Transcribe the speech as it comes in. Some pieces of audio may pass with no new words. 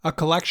A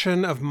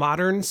collection of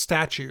modern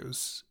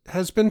statues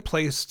has been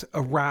placed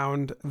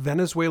around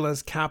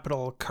Venezuela's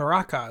capital,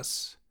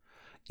 Caracas,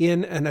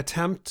 in an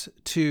attempt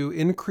to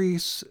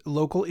increase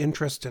local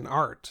interest in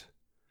art.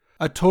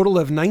 A total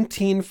of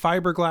 19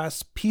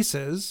 fiberglass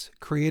pieces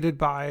created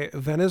by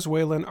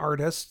Venezuelan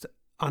artist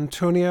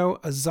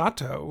Antonio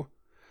Azato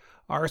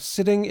are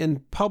sitting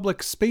in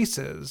public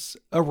spaces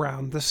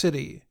around the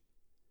city.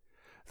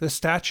 The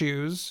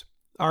statues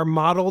are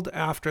modeled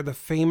after the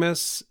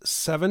famous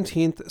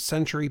 17th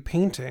century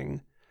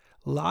painting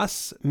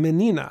Las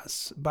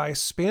Meninas by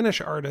Spanish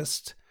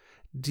artist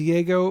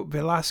Diego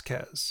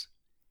Velázquez.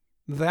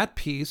 That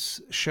piece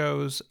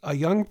shows a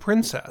young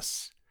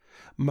princess,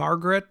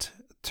 Margaret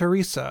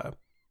Teresa,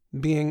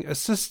 being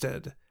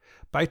assisted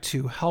by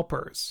two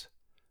helpers.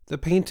 The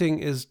painting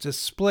is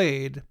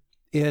displayed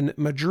in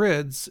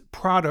Madrid's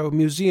Prado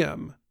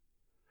Museum.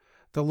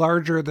 The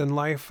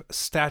larger-than-life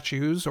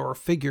statues or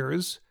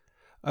figures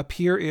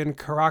appear in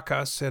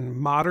Caracas in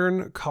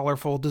modern,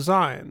 colorful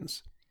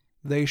designs.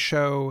 They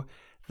show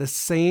the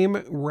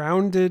same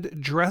rounded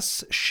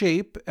dress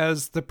shape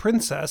as the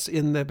princess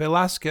in the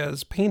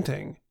Velázquez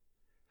painting.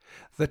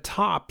 The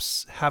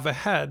tops have a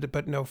head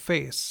but no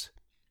face.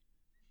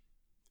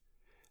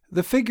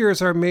 The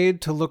figures are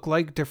made to look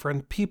like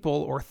different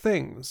people or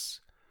things.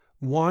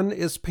 One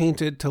is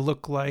painted to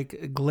look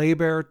like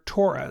Gleyber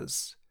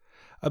Torres,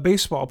 a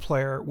baseball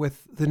player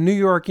with the New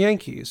York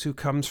Yankees who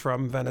comes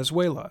from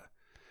Venezuela.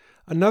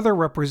 Another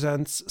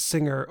represents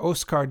singer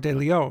Oscar de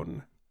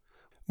Leon,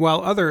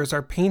 while others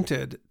are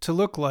painted to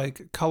look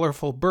like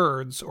colorful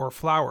birds or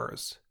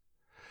flowers.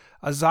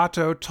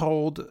 Azato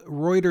told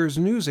Reuters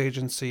news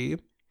agency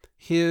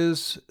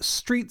his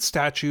street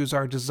statues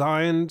are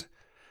designed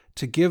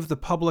to give the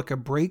public a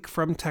break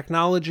from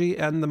technology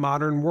and the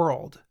modern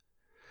world.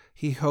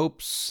 He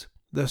hopes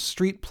the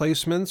street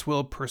placements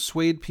will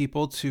persuade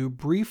people to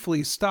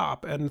briefly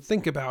stop and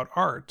think about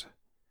art.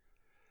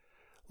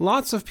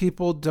 Lots of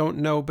people don't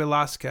know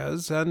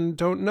Velázquez and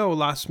don't know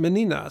Las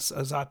Meninas,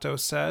 Azato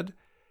said.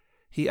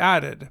 He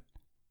added,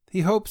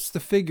 he hopes the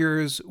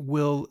figures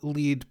will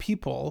lead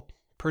people,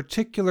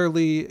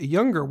 particularly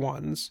younger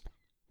ones,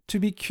 to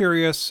be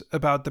curious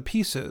about the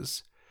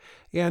pieces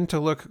and to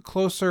look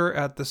closer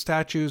at the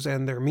statues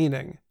and their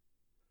meaning.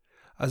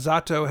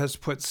 Azato has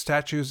put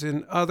statues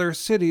in other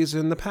cities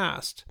in the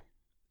past.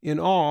 In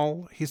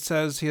all, he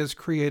says he has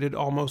created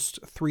almost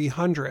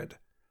 300.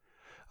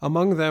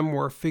 Among them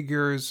were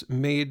figures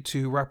made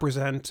to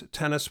represent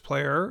tennis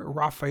player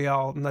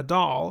Rafael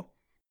Nadal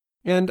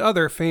and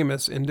other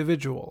famous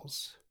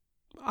individuals.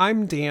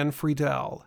 I'm Dan Friedel.